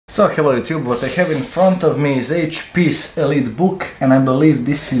So hello YouTube, what I have in front of me is HP's EliteBook, and I believe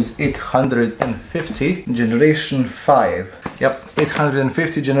this is 850 generation 5. Yep,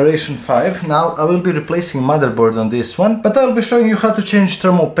 850 generation 5. Now I will be replacing motherboard on this one, but I will be showing you how to change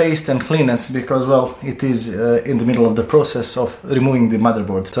thermal paste and clean it, because well, it is in the middle of the process of removing the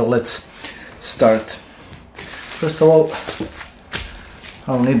motherboard. So let's start. First of all,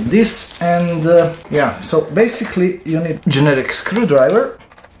 I'll need this, and yeah, so basically you need generic screwdriver.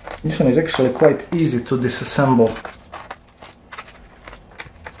 This one is actually quite easy to disassemble.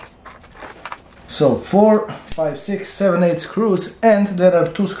 So 4, 5, 6, 7, 8 screws, and there are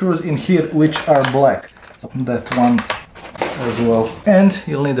 2 screws in here which are black. So that one as well. And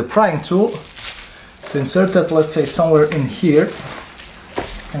you'll need a prying tool to insert that, let's say, somewhere in here.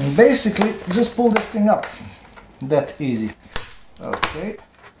 And basically just pull this thing up. That easy. Okay.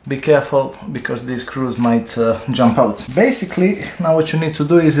 Be careful, because these screws might jump out. Basically, now what you need to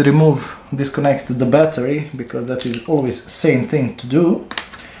do is disconnect the battery, because that is always the same thing to do.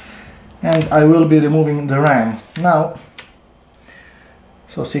 And I will be removing the RAM. Now,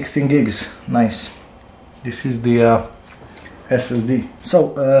 so 16 gigs, nice. This is the SSD.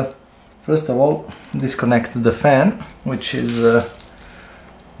 So, first of all, disconnect the fan, which is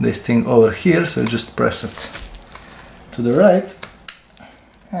this thing over here, so just press it to the right.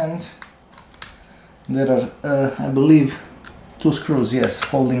 And there are, I believe, 2 screws, yes,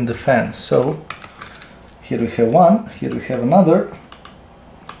 holding the fan. So here we have one, here we have another,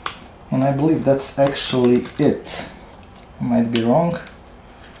 and I believe that's actually it. I might be wrong.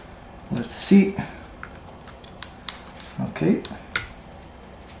 Let's see. Okay.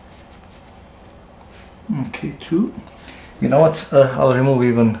 Okay, 2. You know what? I'll remove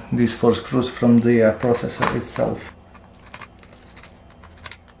even these 4 screws from the processor itself.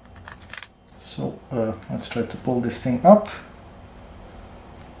 So let's try to pull this thing up.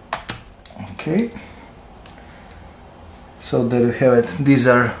 Okay. So there you have it. These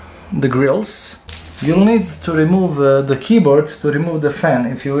are the grills. You'll need to remove the keyboard to remove the fan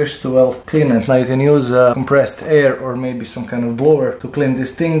if you wish to well clean it. Now you can use compressed air or maybe some kind of blower to clean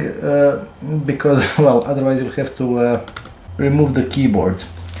this thing, because well, otherwise you'll have to remove the keyboard.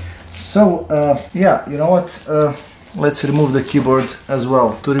 So yeah, you know what? Let's remove the keyboard as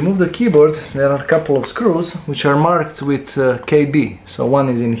well. To remove the keyboard, there are a couple of screws which are marked with KB. So one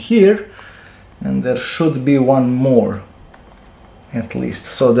is in here, and there should be one more at least.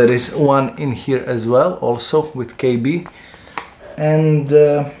 So there is one in here as well, also with KB. And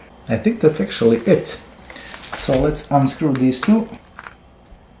I think that's actually it. So let's unscrew these 2.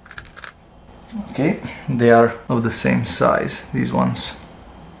 Okay, they are of the same size, these ones.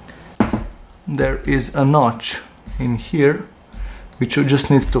 There is a notch in here which you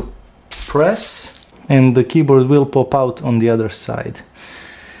just need to press, and the keyboard will pop out on the other side.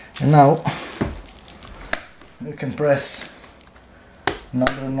 And now you can press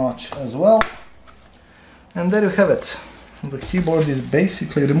another notch as well, and there you have it. The keyboard is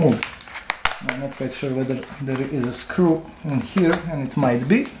basically removed. I'm not quite sure whether there is a screw in here, and it might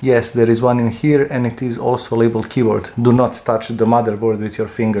be. Yes, there is one in here, and it is also labeled keyboard. Do not touch the motherboard with your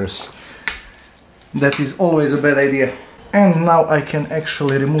fingers. That is always a bad idea. And now I can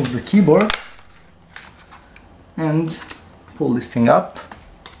actually remove the keyboard and pull this thing up.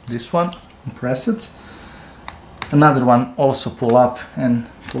 This one, and press it. Another one also pull up and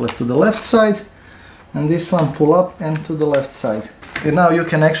pull it to the left side. And this one pull up and to the left side. And now you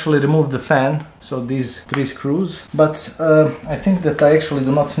can actually remove the fan, so these 3 screws. But I think that I actually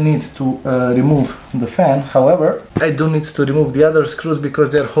do not need to remove the fan. However, I do need to remove the other screws because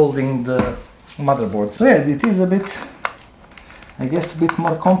they're holding the motherboard. So yeah, it is a bit, I guess, a bit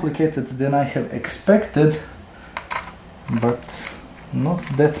more complicated than I have expected, but not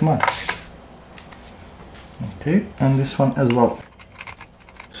that much. Okay, and this one as well.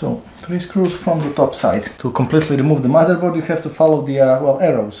 So 3 screws from the top side. To completely remove the motherboard, you have to follow the well,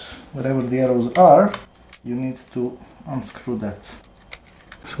 arrows. Wherever the arrows are, you need to unscrew that.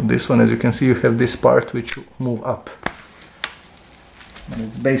 So this one, as you can see, you have this part which you move up, and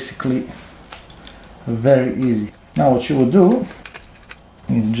it's basically very easy. Now what you would do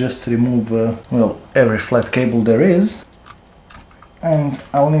is just remove well, every flat cable there is, and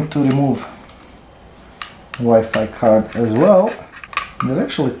I'll need to remove Wi-Fi card as well. There are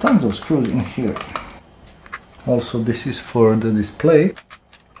actually tons of screws in here. Also, this is for the display.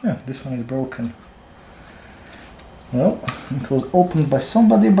 Yeah, this one is broken. Well, it was opened by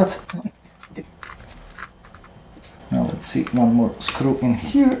somebody, but now let's see, one more screw in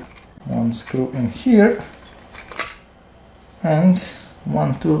here. One screw in here, and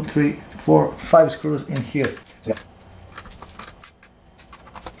 1, 2, 3, 4, 5 screws in here. Yeah.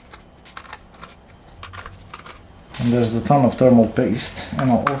 And there's a ton of thermal paste,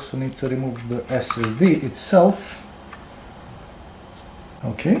 and I'll also need to remove the SSD itself.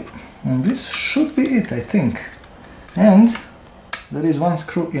 Okay, and this should be it, I think. And there is one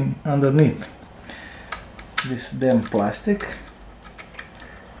screw in underneath this damn plastic.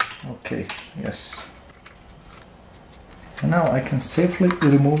 Okay, yes. And now I can safely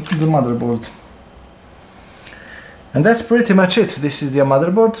remove the motherboard. And that's pretty much it. This is the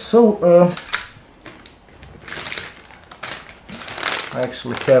motherboard. So I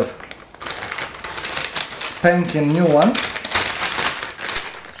actually have spanking new one.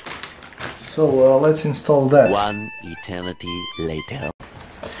 So let's install that. One eternity later.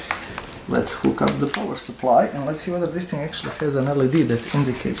 Let's hook up the power supply and let's see whether this thing actually has an LED that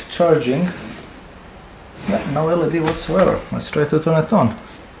indicates charging. Yeah, no LED whatsoever. Let's try to turn it on.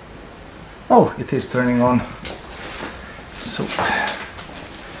 Oh, it is turning on. So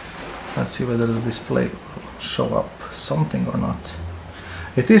let's see whether the display will show up something or not.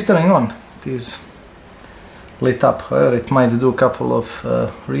 It is turning on. It is lit up. However, it might do a couple of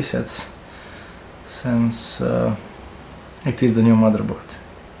resets since it is the new motherboard.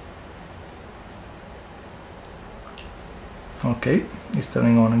 Okay, it's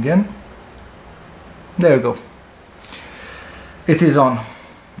turning on again. There you go. It is on,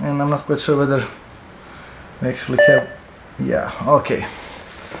 and I'm not quite sure whether we actually have. Yeah, okay.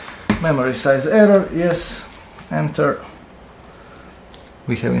 Memory size error, yes. Enter.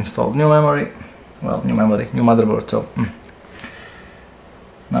 We have installed new memory. Well, new motherboard. So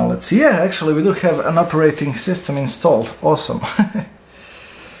now let's see. Yeah, actually we do have an operating system installed. Awesome.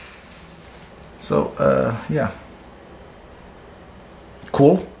 So yeah,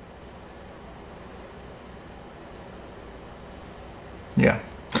 cool. Yeah.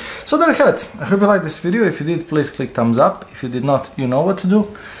 So there you have it. I hope you liked this video. If you did, please click thumbs up. If you did not, you know what to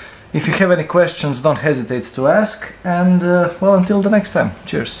do. If you have any questions, don't hesitate to ask. And well, until the next time.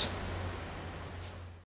 Cheers.